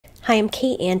Hi, I'm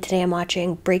Kate, and today I'm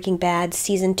watching Breaking Bad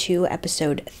Season 2,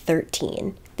 Episode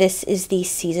 13. This is the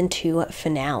Season 2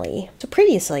 finale. So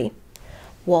previously,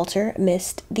 Walter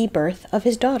missed the birth of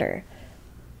his daughter.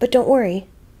 But don't worry,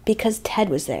 because Ted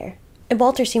was there. And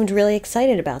Walter seemed really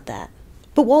excited about that.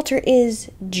 But Walter is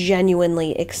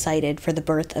genuinely excited for the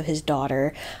birth of his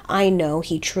daughter. I know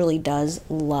he truly does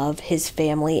love his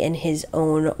family in his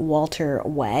own Walter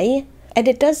way. And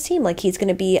it does seem like he's going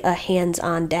to be a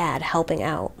hands-on dad helping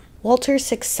out. Walter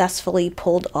successfully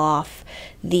pulled off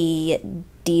the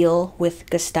deal with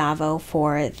Gustavo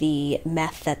for the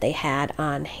meth that they had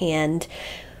on hand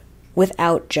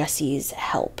without Jesse's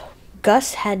help.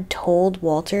 Gus had told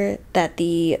Walter that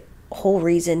the whole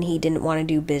reason he didn't want to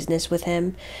do business with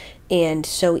him and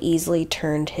so easily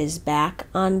turned his back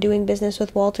on doing business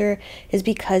with Walter is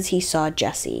because he saw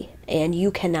Jesse, and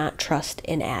you cannot trust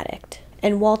an addict.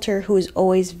 And Walter, who is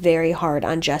always very hard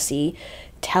on Jesse,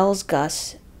 tells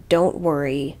Gus, "Don't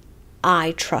worry,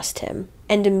 I trust him."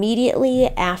 And immediately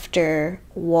after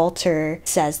Walter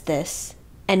says this,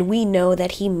 and we know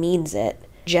that he means it,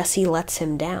 Jesse lets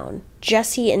him down.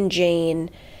 Jesse and Jane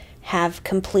have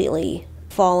completely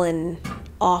fallen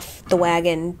off the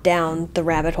wagon down the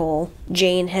rabbit hole.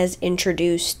 Jane has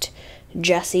introduced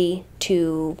Jesse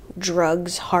to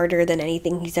drugs harder than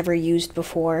anything he's ever used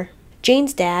before.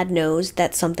 Jane's dad knows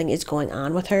that something is going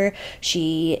on with her.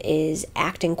 She is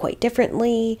acting quite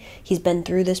differently. He's been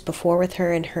through this before with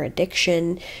her and her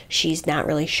addiction. She's not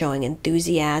really showing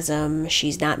enthusiasm.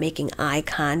 She's not making eye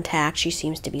contact. She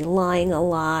seems to be lying a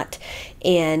lot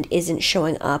and isn't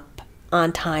showing up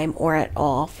on time or at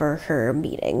all for her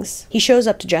meetings. He shows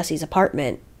up to Jesse's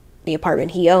apartment, the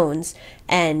apartment he owns,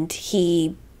 and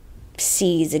he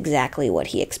sees exactly what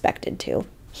he expected to.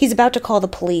 He's about to call the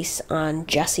police on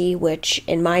Jesse, which,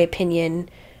 in my opinion,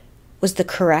 was the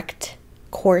correct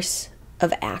course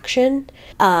of action.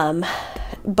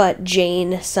 But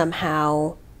Jane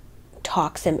somehow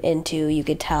talks him into, you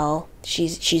could tell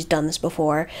she's done this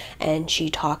before, and she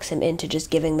talks him into just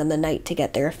giving them the night to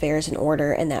get their affairs in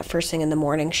order, and that first thing in the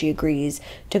morning she agrees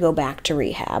to go back to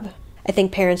rehab. I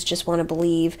think parents just want to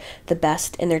believe the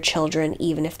best in their children,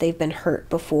 even if they've been hurt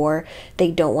before. They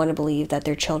don't want to believe that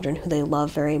their children, who they love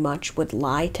very much, would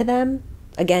lie to them.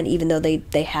 Again, even though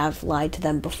they have lied to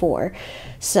them before.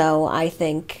 So I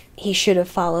think he should have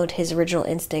followed his original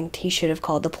instinct. He should have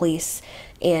called the police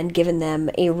and given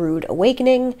them a rude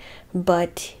awakening,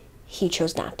 but he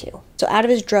chose not to. So out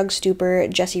of his drug stupor,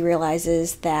 Jesse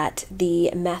realizes that the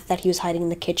meth that he was hiding in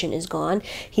the kitchen is gone.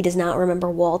 He does not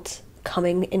remember Walt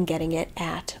coming and getting it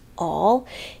at all.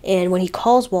 And when he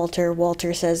calls Walter,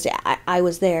 Walter says, I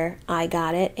was there, I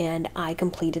got it, and I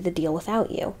completed the deal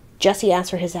without you. Jesse asks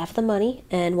for his half of the money,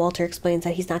 and Walter explains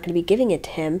that he's not going to be giving it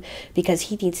to him because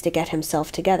he needs to get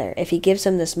himself together. If he gives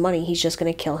him this money, he's just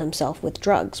going to kill himself with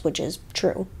drugs, which is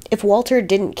true. If Walter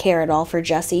didn't care at all for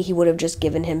Jesse, he would have just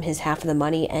given him his half of the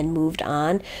money and moved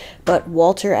on. But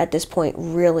Walter at this point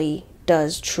really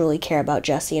does truly care about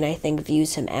Jesse, and I think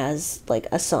views him as like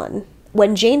a son.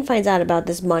 When Jane finds out about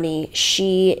this money,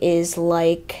 she is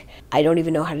like, I don't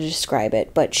even know how to describe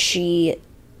it, but she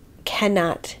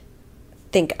cannot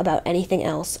think about anything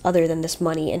else other than this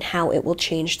money and how it will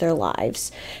change their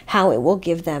lives, how it will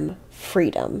give them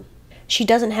freedom. She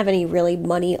doesn't have any really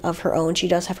money of her own. She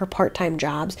does have her part-time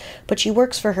jobs, but she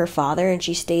works for her father and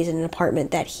she stays in an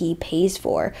apartment that he pays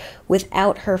for.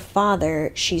 Without her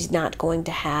father, she's not going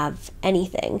to have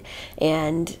anything.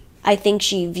 And I think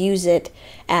she views it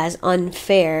as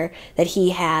unfair that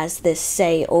he has this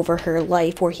say over her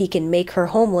life where he can make her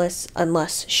homeless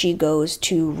unless she goes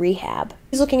to rehab.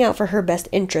 He's looking out for her best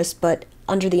interests, but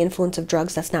under the influence of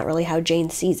drugs, that's not really how Jane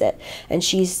sees it. And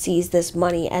she sees this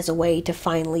money as a way to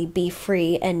finally be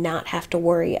free and not have to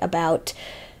worry about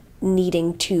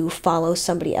needing to follow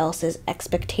somebody else's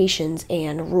expectations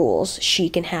and rules. She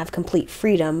can have complete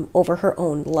freedom over her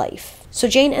own life. So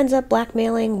Jane ends up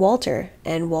blackmailing Walter,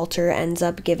 and Walter ends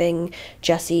up giving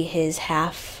Jesse his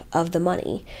half of the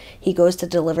money. He goes to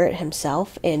deliver it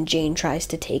himself, and Jane tries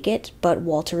to take it, but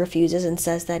Walter refuses and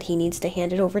says that he needs to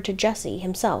hand it over to Jesse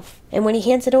himself. And when he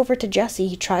hands it over to Jesse,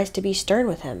 he tries to be stern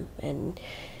with him, and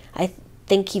I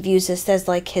think he views this as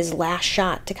like his last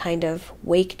shot to kind of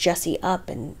wake Jesse up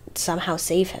and somehow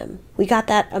save him. We got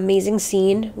that amazing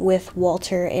scene with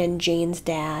Walter and Jane's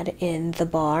dad in the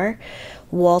bar.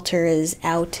 Walter is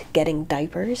out getting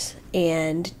diapers,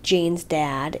 and Jane's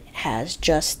dad has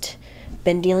just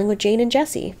been dealing with Jane and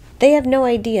Jesse. They have no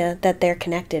idea that they're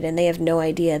connected, and they have no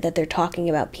idea that they're talking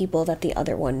about people that the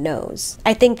other one knows.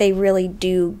 I think they really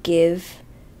do give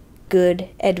good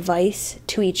advice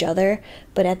to each other,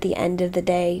 but at the end of the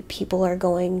day, people are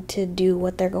going to do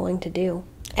what they're going to do.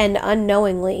 and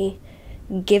unknowingly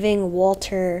giving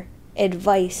Walter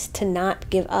advice to not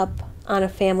give up on a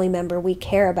family member we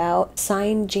care about,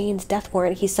 signed Jane's death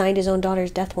warrant. He signed his own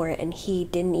daughter's death warrant, and he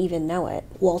didn't even know it.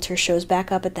 Walter shows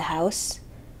back up at the house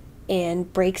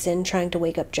and breaks in trying to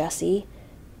wake up Jesse.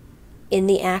 In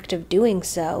the act of doing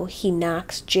so, he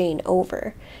knocks Jane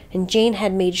over. And Jane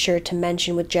had made sure to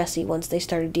mention with Jesse once they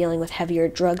started dealing with heavier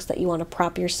drugs that you want to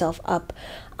prop yourself up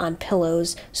on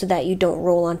pillows so that you don't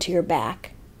roll onto your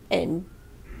back and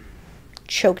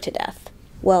choke to death.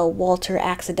 Well, Walter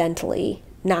accidentally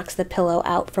knocks the pillow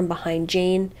out from behind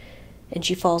Jane, and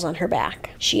she falls on her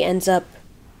back. She ends up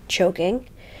choking,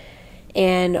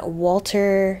 and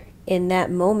Walter, in that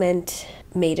moment,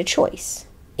 made a choice.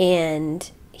 And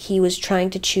he was trying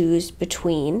to choose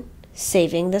between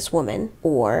saving this woman,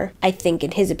 or, I think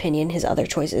in his opinion, his other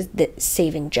choice is that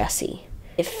saving Jesse.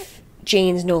 If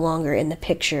Jane's no longer in the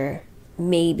picture,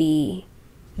 maybe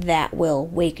that will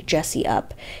wake Jesse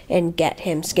up and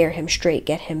scare him straight,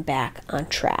 get him back on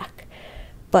track.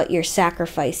 But you're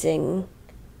sacrificing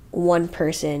one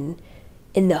person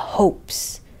in the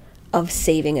hopes of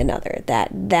saving another.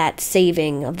 That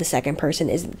saving of the second person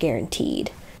isn't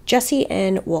guaranteed. Jesse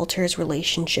and Walter's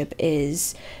relationship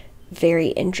is very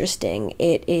interesting.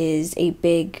 It is a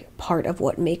big part of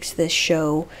what makes this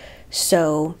show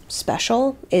so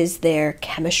special, is their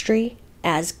chemistry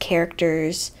as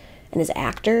characters and as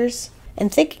actors.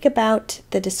 And thinking about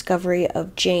the discovery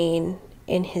of Jane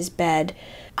in his bed,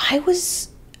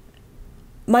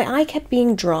 my eye kept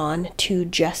being drawn to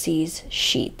Jesse's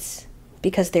sheets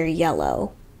because they're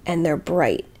yellow and they're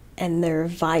bright and they're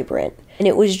vibrant. And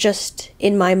it was just,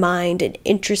 in my mind, an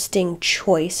interesting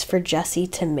choice for Jesse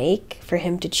to make, for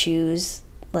him to choose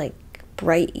like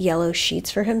bright yellow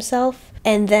sheets for himself.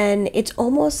 And then it's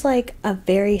almost like a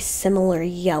very similar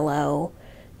yellow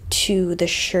to the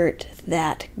shirt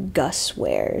that Gus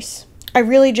wears. I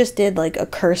really just did like a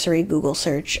cursory Google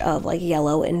search of like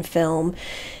yellow in film,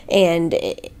 and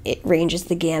it ranges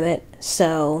the gamut.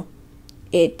 So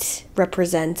it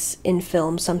represents in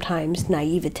film sometimes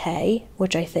naivete,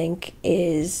 which I think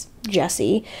is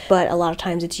Jesse, but a lot of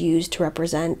times it's used to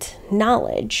represent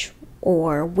knowledge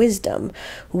or wisdom,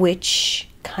 which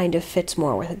kind of fits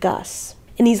more with Gus.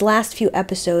 In these last few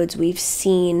episodes, we've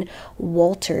seen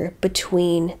Walter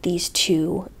between these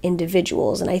two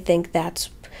individuals, and I think that's,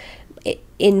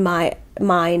 in my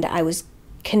mind, I was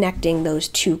connecting those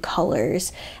two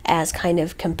colors as kind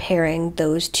of comparing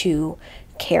those two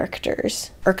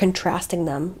characters or contrasting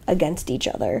them against each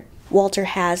other. Walter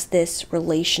has this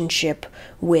relationship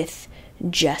with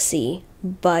Jesse,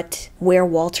 but where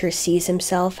Walter sees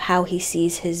himself, how he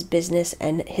sees his business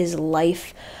and his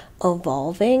life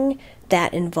evolving,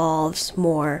 that involves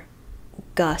more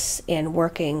Gus and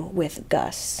working with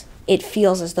Gus. It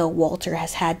feels as though Walter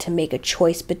has had to make a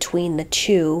choice between the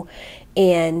two,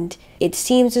 and it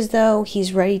seems as though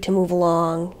he's ready to move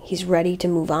along. He's ready to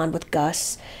move on with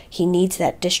Gus. He needs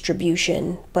that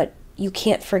distribution, but you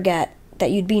can't forget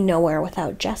that you'd be nowhere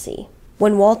without Jesse.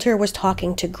 When Walter was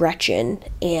talking to Gretchen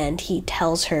and he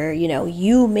tells her,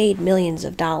 you made millions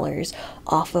of dollars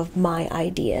off of my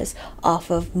ideas, off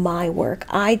of my work.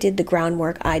 I did the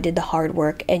groundwork, I did the hard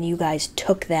work, and you guys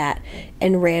took that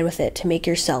and ran with it to make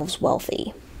yourselves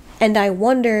wealthy. And I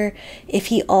wonder if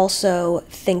he also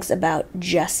thinks about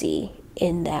Jesse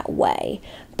in that way,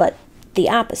 but the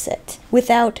opposite.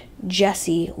 Without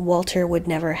Jesse, Walter would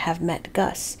never have met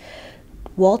Gus.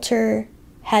 Walter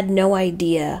had no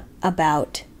idea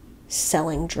about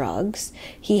selling drugs.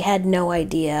 He had no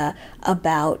idea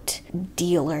about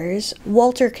dealers.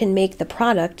 Walter can make the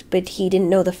product, but he didn't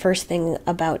know the first thing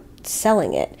about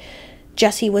selling it.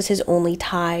 Jesse was his only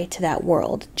tie to that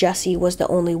world. Jesse was the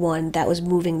only one that was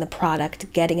moving the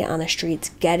product, getting it on the streets,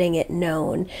 getting it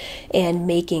known, and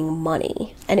making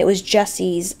money. And it was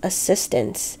Jesse's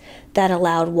assistance that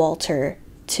allowed Walter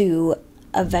to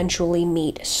eventually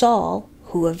meet Saul,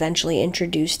 who eventually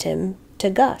introduced him to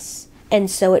Gus.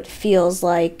 And so it feels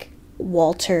like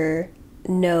Walter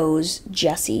knows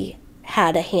Jesse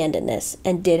had a hand in this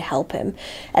and did help him.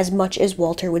 As much as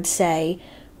Walter would say,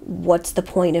 what's the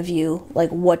point of you? Like,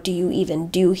 what do you even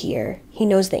do here? He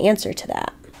knows the answer to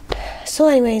that. So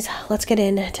anyways, let's get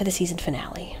into the season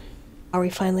finale. Are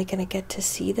we finally going to get to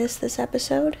see this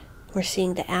episode? We're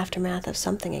seeing the aftermath of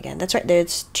something again. That's right,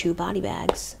 there's 2 body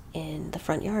bags in the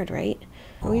front yard, right?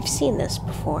 We've seen this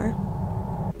before.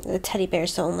 The teddy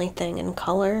bear's the only thing in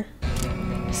color.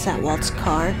 It's that Walt's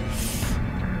car.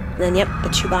 And then, yep, the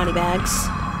 2 body bags.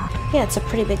 Yeah, it's a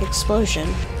pretty big explosion.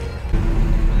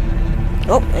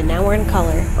 Oh, and now we're in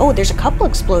color. Oh, there's a couple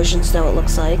explosions, though, it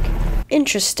looks like.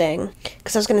 Interesting.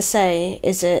 Because I was going to say,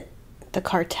 is it the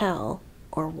cartel?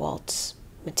 or Walt's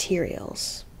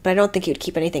materials. But I don't think he would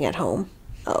keep anything at home.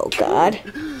 Oh, God.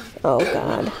 Oh,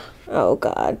 God. Oh,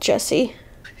 God. Jesse.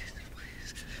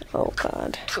 Oh,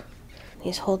 God.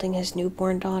 He's holding his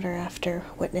newborn daughter after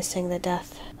witnessing the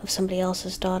death of somebody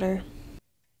else's daughter.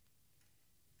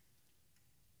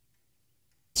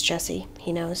 It's Jesse.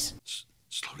 He knows.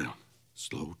 Slow down.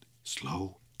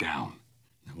 Slow down.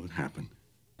 Now what happened?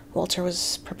 Walter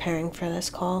was preparing for this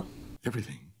call.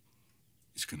 Everything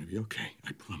is gonna be okay.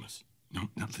 I promise. No,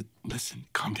 listen.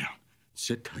 Calm down.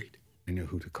 Sit tight. I know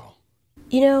who to call.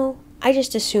 You know, I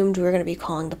just assumed we were going to be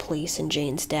calling the police and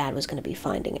Jane's dad was going to be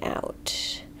finding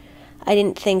out. I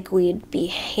didn't think we'd be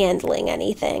handling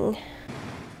anything.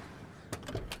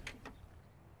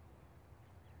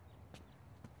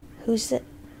 Who's it?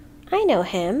 I know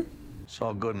him.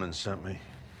 Saul Goodman sent me.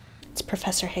 It's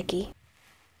Professor Hickey.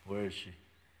 Where is she?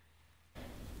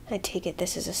 I take it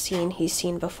this is a scene he's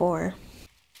seen before.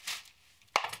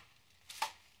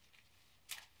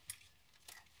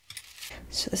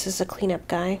 So this is a cleanup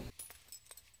guy.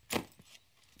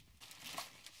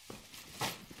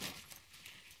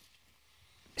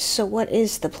 So what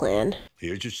is the plan?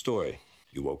 Here's your story.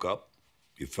 You woke up,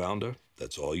 you found her,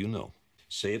 that's all you know.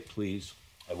 Say it, please.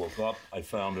 I woke up, I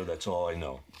found her, that's all I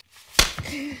know.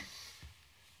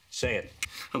 Say it.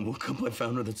 I woke up, I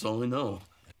found her, that's all I know.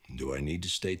 Do I need to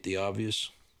state the obvious?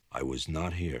 I was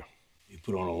not here. You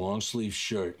put on a long sleeve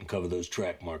shirt and cover those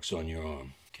track marks on your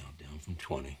arm. Count down from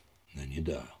 20, and then you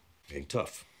dial. Ain't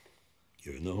tough.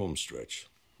 You're in the home stretch.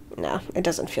 No, it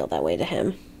doesn't feel that way to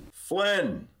him.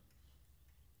 Flynn!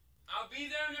 I'll be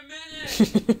there in a minute!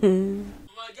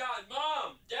 Oh my God,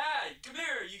 Mom! Dad! Come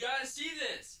here! You gotta see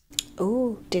this!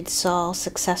 Ooh, did Saul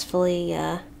successfully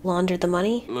launder the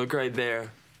money? Look right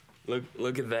there.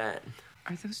 Look at that.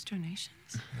 Are those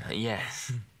donations?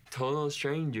 Yes. Total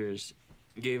strangers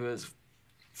gave us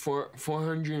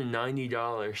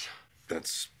 $490.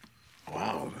 That's...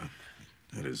 wow.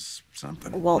 That is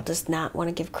something. Walt does not want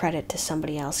to give credit to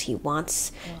somebody else. He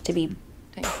wants to be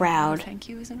proud Thank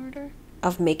you is in order.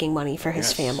 of making money for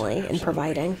his family and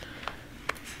providing.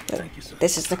 Thank you, sir.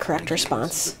 This is the correct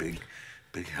response. This is a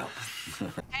big help.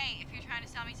 Hey, if you're trying to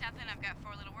sell me something, I've got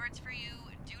 4 little words for you.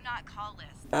 Do not call list.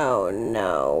 Oh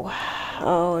no.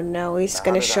 Oh no, he's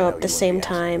gonna show up the same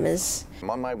time as... I'm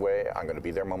on my way. I'm going to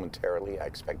be there momentarily. I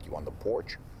expect you on the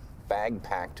porch, bag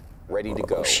packed, ready to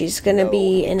go. She's gonna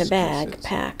be in a excuses. bag,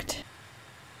 packed.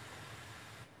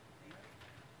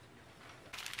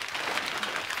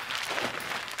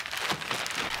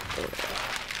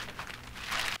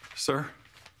 Sir,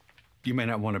 you may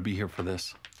not want to be here for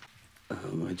this.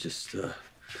 I just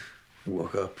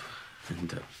woke up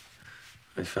and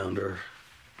I found her.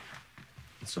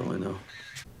 That's all I know.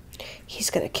 He's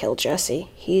gonna kill Jesse.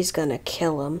 He's gonna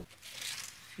kill him.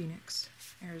 Phoenix,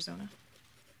 Arizona.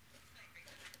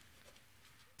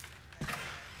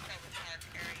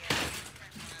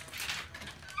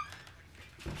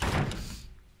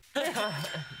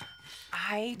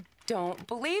 I don't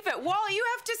believe it. Wally, you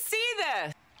have to see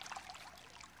this.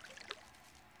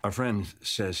 Our friend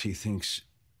says he thinks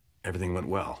everything went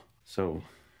well. So,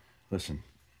 listen,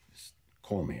 just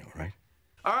call me, all right?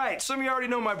 All right, some of you already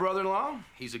know my brother-in-law.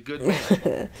 He's a good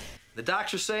man. The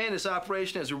docs are saying this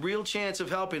operation has a real chance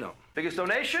of helping him. Biggest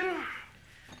donation?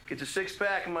 Gets a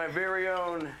 6-pack of my very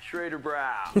own Schrader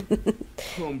Brow.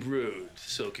 Home-brewed,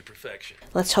 silky perfection.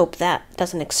 Let's hope that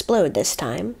doesn't explode this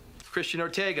time. Christian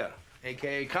Ortega,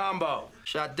 a.k.a. Combo,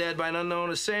 shot dead by an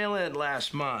unknown assailant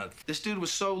last month. This dude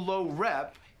was so low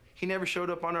rep, he never showed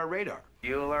up on our radar.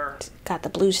 Bueller. Got the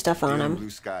blue stuff on him. Blue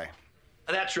sky.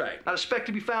 That's right. Not a speck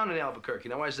to be found in Albuquerque.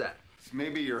 Now, why is that?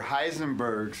 Maybe your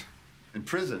Heisenbergs in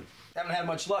prison. Haven't had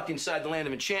much luck inside the land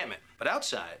of enchantment. But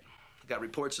outside, I got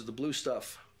reports of the blue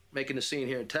stuff making a scene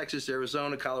here in Texas,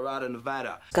 Arizona, Colorado,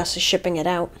 Nevada. Gus is shipping it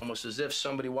out. Almost as if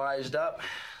somebody wised up,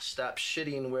 stopped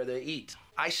shitting where they eat.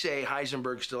 I say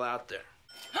Heisenberg's still out there.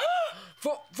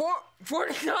 $40!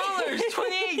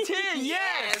 2018!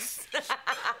 Yes!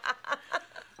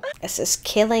 This is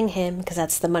killing him because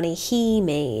that's the money he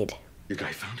made. Your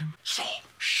guy found him? Saul,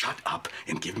 shut up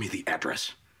and give me the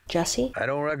address. Jesse? I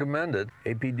don't recommend it.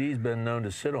 APD's been known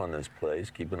to sit on this place,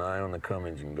 keep an eye on the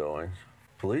comings and goings.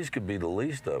 Police could be the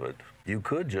least of it. You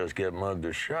could just get mugged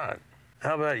or shot.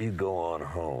 How about you go on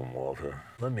home, Walter?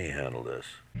 Let me handle this.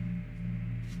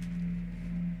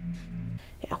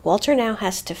 Yeah, Walter now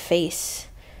has to face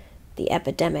the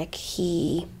epidemic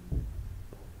he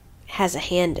has a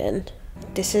hand in.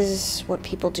 This is what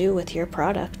people do with your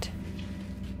product.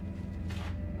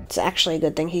 It's actually a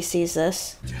good thing he sees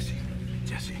this. Jesse,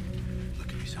 look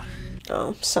at me, son.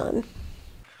 Oh, son.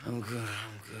 I'm good.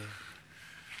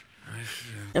 I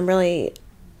feel I'm really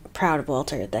proud of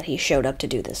Walter that he showed up to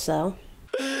do this, though.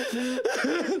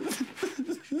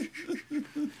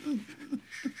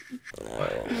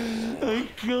 I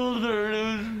killed her.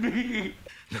 It was me.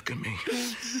 Look at me.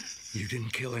 You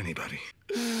didn't kill anybody.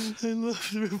 I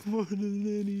loved her more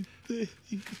than anything.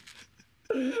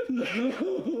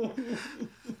 No.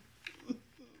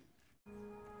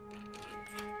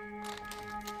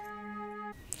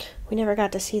 We never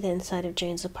got to see the inside of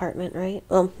Jane's apartment, right?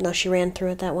 Well, no, she ran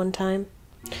through it that one time.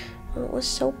 Oh, it was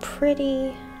so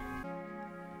pretty.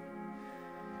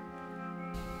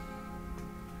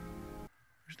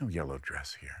 There's no yellow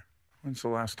dress here. When's the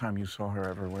last time you saw her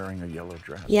ever wearing a yellow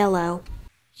dress? Yellow.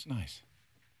 It's nice.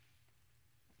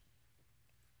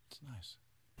 It's nice.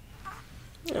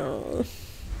 Oh.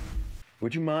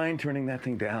 Would you mind turning that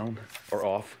thing down or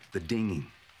off? The dinging.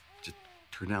 Just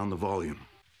turn down the volume.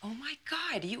 Oh my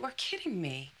God, you are kidding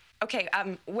me. Okay,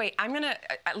 wait, I'm gonna,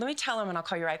 let me tell him and I'll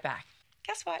call you right back.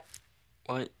 Guess what?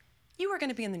 What? You were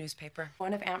gonna be in the newspaper.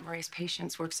 One of Aunt Marie's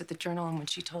patients works at the Journal, and when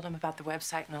she told him about the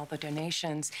website and all the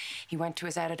donations, he went to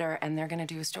his editor and they're gonna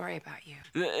do a story about you.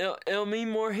 It'll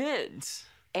mean more hits.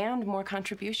 And more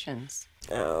contributions.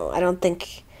 Oh, I don't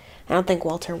think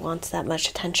Walter wants that much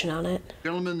attention on it.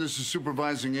 Gentlemen, this is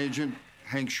supervising agent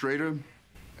Hank Schrader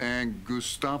and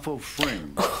Gustavo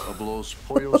Frame of Los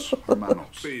Pollos Hermanos.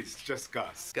 Please, just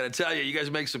Gus. Gotta tell you, you guys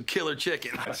make some killer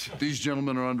chicken. These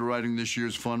gentlemen are underwriting this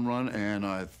year's fun run, and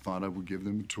I thought I would give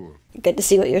them a tour. Good to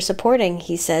see what you're supporting,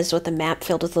 he says, with a map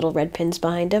filled with little red pins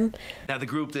behind him. Now, the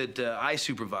group that I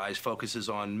supervise focuses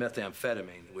on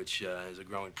methamphetamine, which is a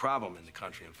growing problem in the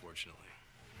country, unfortunately.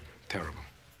 Terrible.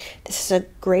 This is a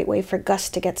great way for Gus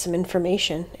to get some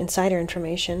information, insider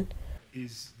information.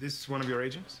 Is this one of your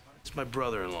agents? It's my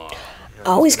brother-in-law.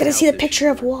 Oh, he's gonna see the picture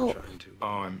of Walt. Oh,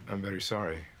 I'm very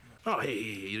sorry. Oh, hey,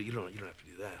 you don't have to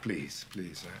do that. Please,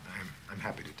 I'm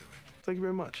happy to do it. Thank you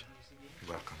very much.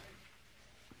 You're welcome.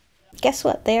 Guess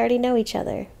what? They already know each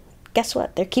other. Guess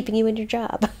what? They're keeping you in your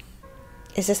job.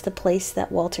 Is this the place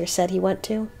that Walter said he went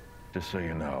to? Just so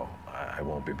you know, I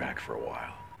won't be back for a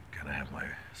while. Gonna have my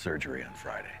surgery on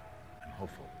Friday. I'm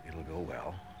hopeful it'll go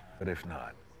well, but if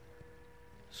not,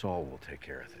 Saul will take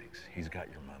care of things. He's got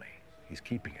your money. He's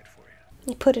keeping it for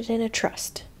you. You put it in a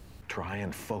trust. Try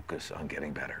and focus on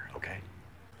getting better, okay?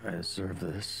 I deserve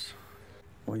this.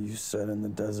 What you said in the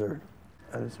desert.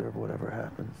 I deserve whatever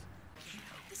happens.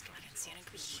 This guy in Santa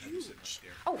could be huge.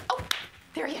 Oh,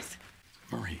 there he is.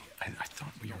 Marie, I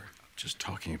thought we were just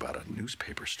talking about a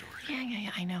newspaper story.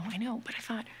 Yeah, I know, but I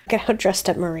thought... Look at how dressed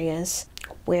up Marie is.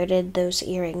 Where did those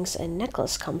earrings and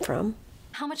necklace come from?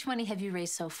 How much money have you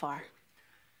raised so far?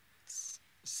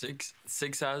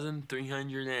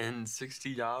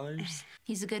 $6,360.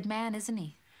 He's a good man, isn't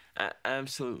he?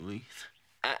 Absolutely.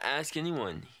 Ask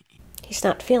anyone. He's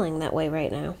not feeling that way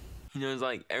right now. He knows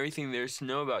like everything there's to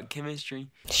know about chemistry.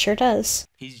 Sure does.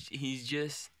 He's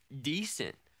just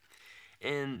decent,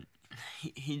 and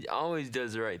he always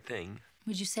does the right thing.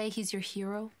 Would you say he's your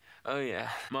hero? Oh yeah,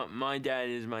 my dad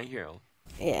is my hero.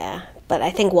 Yeah, but I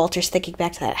think Walter's thinking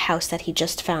back to that house that he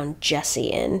just found Jesse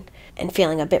in and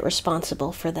feeling a bit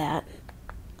responsible for that.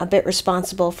 A bit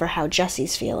responsible for how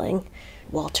Jesse's feeling.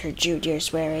 Walter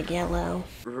Jr.'s wearing yellow.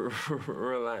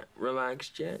 Relax,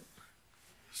 Jet.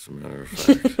 As a matter of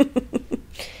fact.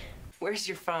 Where's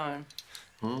your phone?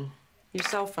 Huh? Your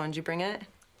cell phone, did you bring it?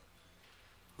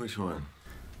 Which one?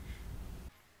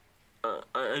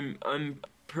 I'm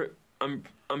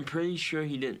pretty sure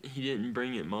he didn't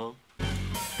bring it, Mom.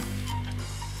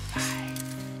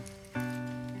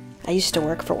 I used to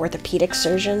work for orthopedic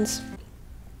surgeons,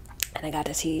 and I got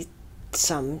to see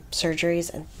some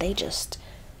surgeries, and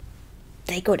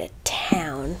they go to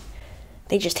town.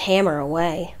 They just hammer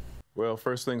away. Well,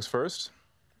 first things first,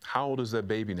 how old is that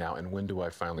baby now, and when do I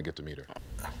finally get to meet her?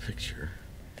 A picture.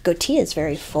 The goatee is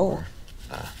very full.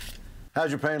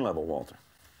 How's your pain level, Walter?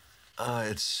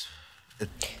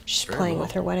 She's playing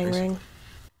with her wedding ring.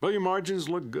 Well, your margins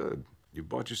look good. You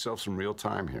bought yourself some real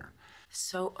time here.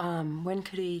 So, when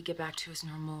could he get back to his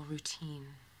normal routine?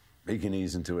 He can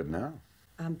ease into it now.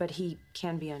 But he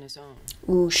can be on his own.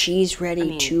 Ooh, she's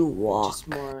ready to walk. Just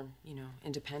more,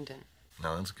 independent.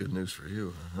 Now, that's good news for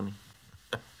you, honey.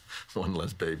 One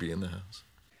less baby in the house.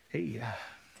 Hey,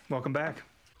 welcome back.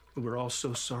 We're all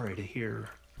so sorry to hear.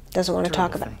 Doesn't want to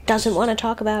talk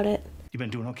about it. You been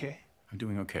doing okay? I'm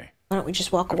doing okay. Why don't we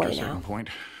just walk away At a certain now? point,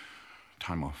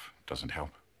 time off doesn't help.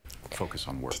 Focus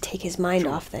on work. To take his mind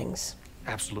off things.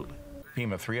 Absolutely.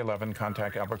 FEMA 311,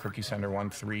 contact Albuquerque Center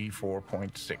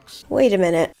 134.6. Wait a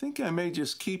minute. I think I may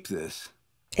just keep this.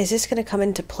 Is this going to come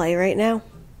into play right now?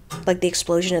 Like the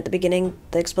explosion at the beginning?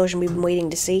 The explosion we've been waiting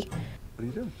to see? What are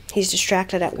you doing? He's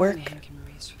distracted at work. Hank and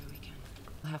Marie's for the weekend.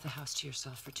 You'll have the house to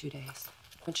yourself for 2 days.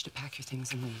 I want you to pack your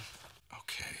things and leave.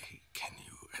 Okay, can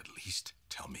you at least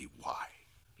tell me why?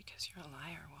 Because you're a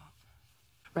liar, Walt.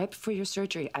 Right before your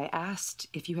surgery, I asked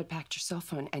if you had packed your cell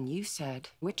phone, and you said,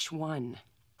 which one?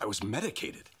 I was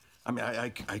medicated. I mean, I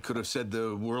could have said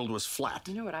the world was flat.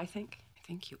 You know what I think? I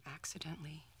think you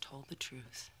accidentally told the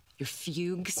truth. Your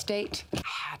fugue state, I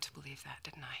had to believe that,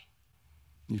 didn't I?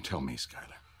 You tell me,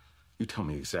 Skylar. You tell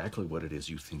me exactly what it is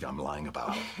you think I'm lying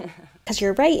about. Because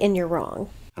you're right and you're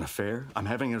wrong. An affair? I'm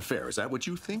having an affair. Is that what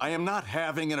you think? I am not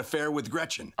having an affair with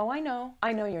Gretchen. Oh, I know.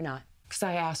 I know you're not. Because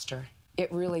I asked her.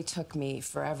 It really took me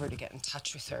forever to get in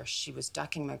touch with her. She was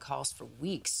ducking my calls for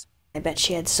weeks. I bet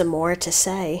she had some more to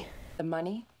say. The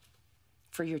money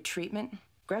for your treatment,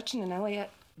 Gretchen and Elliot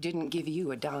didn't give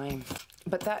you a dime.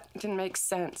 But that didn't make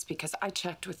sense because I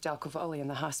checked with Del Cavoli in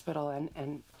the hospital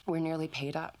and we're nearly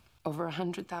paid up. Over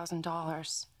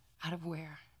 $100,000. Out of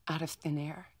where? Out of thin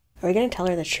air. Are we going to tell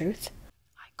her the truth?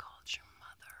 I called your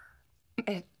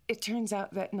mother. It turns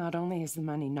out that not only is the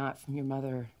money not from your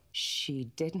mother,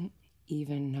 she didn't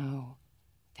even know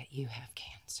that you have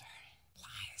cancer.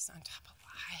 Lies on top of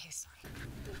lies.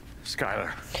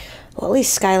 Skylar. Well, at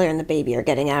least Skylar and the baby are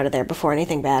getting out of there before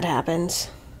anything bad happens.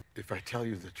 If I tell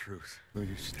you the truth, will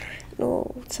you stay?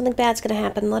 No, something bad's going to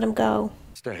happen. Let him go.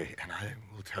 Stay, and I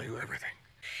will tell you everything.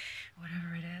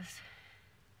 Whatever it is,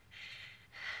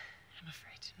 I'm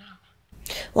afraid to know.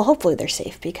 Well, hopefully they're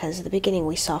safe because at the beginning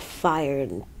we saw fire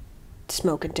and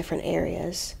smoke in different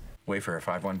areas. Wayfarer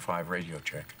 515 radio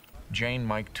check. Jane,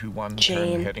 Mike 21,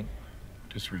 Jane. turn heading.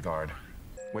 Disregard.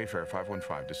 Wayfarer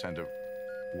 515, descend to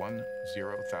 10,000.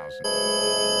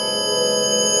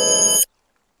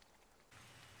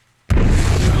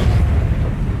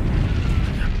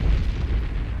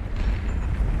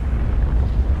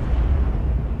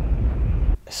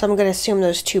 So I'm going to assume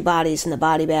those two bodies in the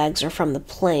body bags are from the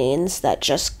planes that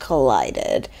just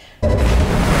collided.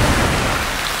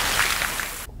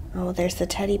 Oh, there's the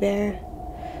teddy bear.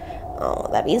 Oh,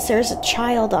 that means there's a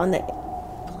child on the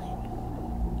plane.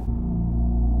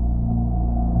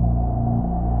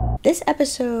 This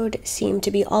episode seemed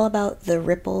to be all about the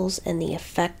ripples and the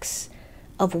effects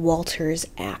of Walter's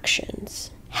actions.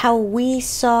 How we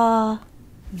saw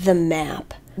the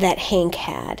map that Hank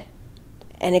had,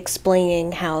 and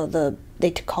explaining how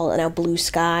they call it now Blue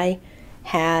Sky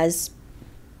has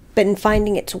been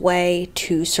finding its way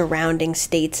to surrounding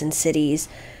states and cities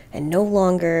and no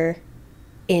longer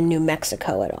in New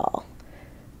Mexico at all.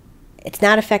 It's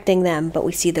not affecting them, but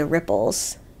we see the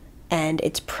ripples and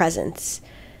its presence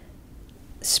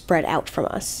spread out from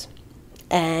us.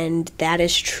 And that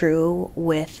is true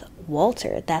with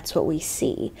Walter. That's what we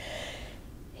see.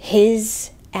 His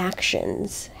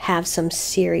actions have some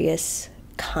serious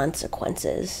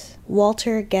consequences.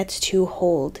 Walter gets to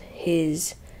hold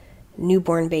his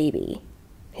newborn baby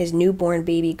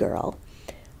girl,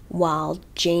 while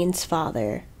Jane's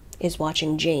father is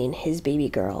watching Jane, his baby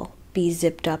girl, be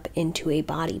zipped up into a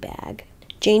body bag.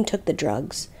 Jane took the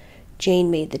drugs. Jane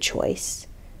made the choice.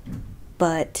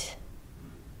 But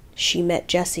she met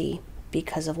Jesse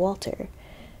because of Walter.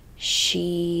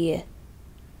 She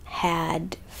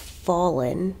had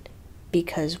fallen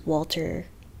because Walter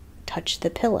touched the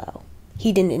pillow.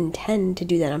 He didn't intend to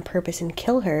do that on purpose and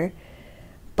kill her,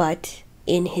 but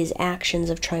in his actions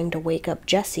of trying to wake up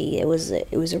Jesse, it was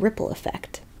a ripple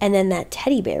effect. And then that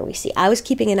teddy bear we see. I was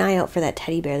keeping an eye out for that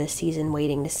teddy bear this season,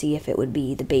 waiting to see if it would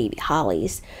be the baby,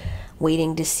 Holly's,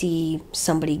 waiting to see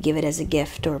somebody give it as a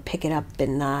gift or pick it up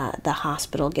in the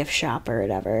hospital gift shop or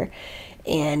whatever.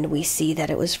 And we see that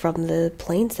it was from the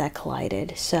planes that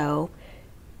collided. So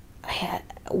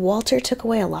Walter took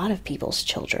away a lot of people's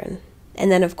children.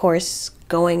 And then, of course,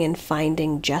 going and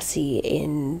finding Jesse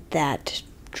in that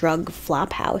drug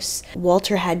flop house.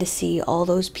 Walter had to see all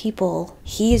those people.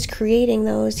 He is creating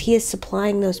those. He is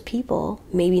supplying those people.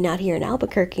 Maybe not here in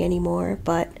Albuquerque anymore,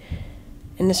 but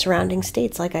in the surrounding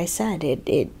states, like I said,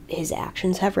 his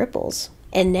actions have ripples.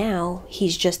 And now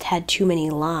he's just had too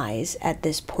many lies at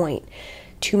this point.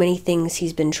 Too many things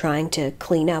he's been trying to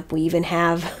clean up. We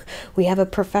have a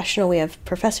professional, we have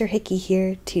Professor Hickey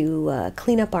here to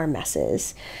clean up our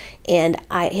messes. And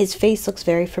his face looks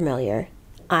very familiar.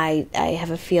 I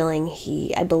have a feeling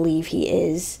I believe he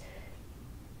is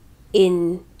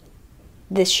in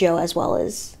this show as well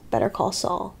as Better Call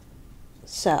Saul.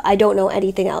 So I don't know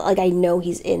anything else. Like, I know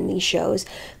he's in these shows,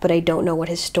 but I don't know what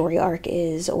his story arc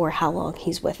is or how long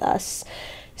he's with us.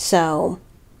 So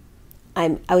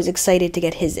I was excited to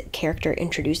get his character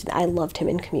introduced. I loved him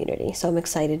in Community, so I'm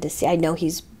excited to see. I know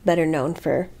he's better known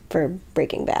for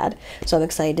Breaking Bad, so I'm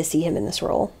excited to see him in this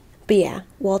role. But yeah,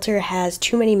 Walter has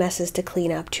too many messes to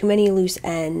clean up, too many loose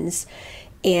ends,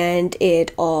 and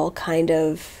it all kind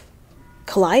of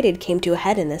collided, came to a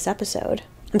head in this episode.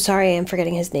 I'm sorry I am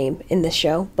forgetting his name in this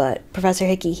show, but Professor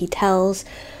Hickey, he tells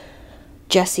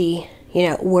Jesse, you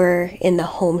know, we're in the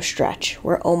home stretch.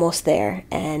 We're almost there.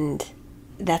 And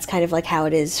that's kind of like how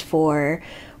it is for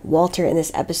Walter in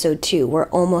this episode too. We're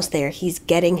almost there. He's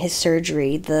getting his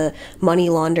surgery. The money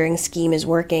laundering scheme is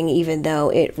working, even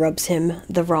though it rubs him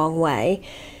the wrong way.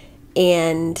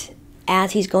 And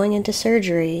as he's going into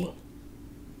surgery,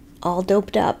 all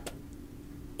doped up,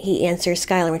 he answers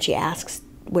Skylar when she asks,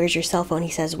 "Where's your cell phone?" He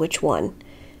says, "Which one?"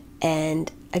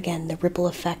 And again, the ripple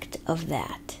effect of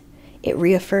that. It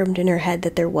reaffirmed in her head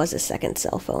that there was a second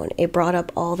cell phone. It brought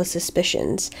up all the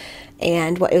suspicions.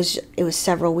 And it was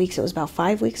several weeks. It was about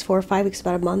 5 weeks, 4 or 5 weeks,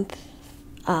 about a month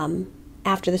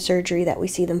after the surgery that we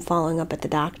see them following up at the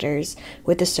doctor's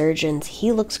with the surgeons.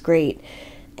 He looks great.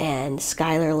 And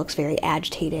Skylar looks very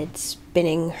agitated,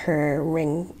 spinning her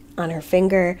ring on her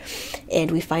finger. And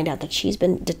we find out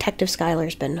that Detective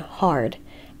Skylar's been hard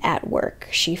at work.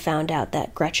 She found out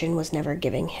that Gretchen was never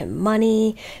giving him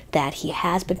money, that he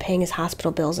has been paying his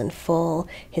hospital bills in full.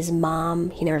 His mom,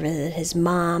 he never visited his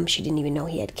mom. She didn't even know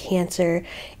he had cancer.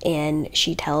 And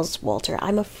she tells Walter,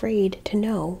 "I'm afraid to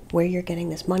know where you're getting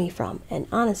this money from." And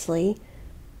honestly,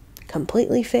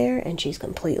 completely fair, and she's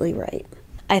completely right.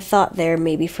 I thought there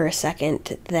maybe for a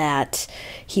second that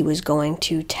he was going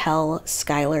to tell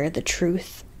Skylar the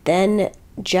truth. Then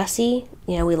Jesse,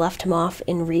 you know, we left him off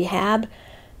in rehab.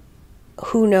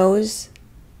 Who knows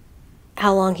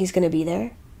how long he's going to be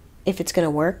there, if it's going to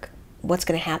work, what's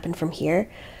going to happen from here.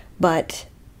 But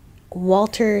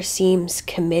Walter seems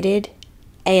committed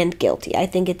and guilty. I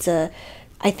think it's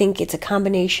a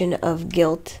combination of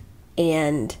guilt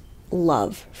and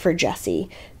love for Jesse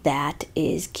that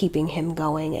is keeping him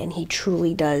going, and he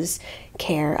truly does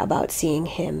care about seeing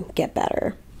him get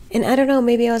better. And I don't know,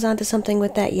 maybe I was onto something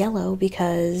with that yellow,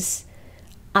 because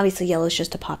obviously yellow is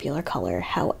just a popular color,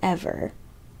 however,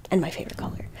 and my favorite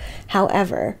color.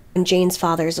 However, when Jane's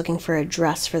father is looking for a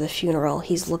dress for the funeral,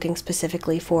 he's looking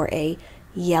specifically for a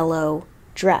yellow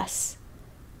dress.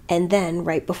 And then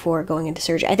right before going into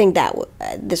surgery, I think that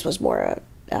this was more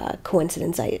a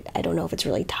coincidence. I don't know if it's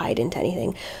really tied into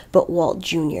anything, but Walt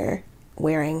Jr.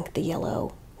 wearing the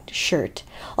yellow shirt.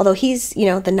 Although he's, you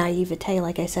know, the naivete,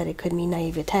 like I said, it could mean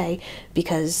naivete,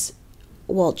 because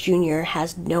Walt Jr.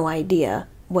 has no idea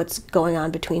what's going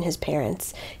on between his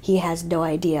parents. He has no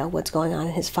idea what's going on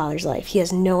in his father's life. He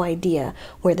has no idea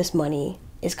where this money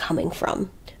is coming from.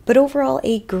 But overall,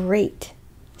 a great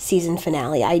season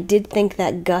finale. I did think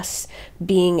that Gus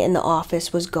being in the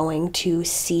office was going to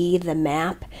see the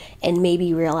map and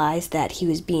maybe realize that he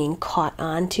was being caught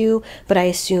onto, but I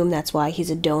assume that's why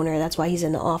he's a donor. That's why he's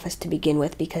in the office to begin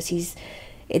with, because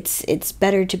it's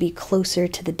better to be closer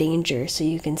to the danger so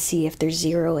you can see if they're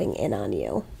zeroing in on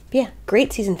you. But yeah,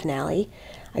 great season finale.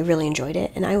 I really enjoyed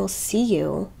it, and I will see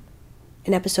you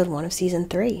in episode 1 of season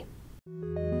 3.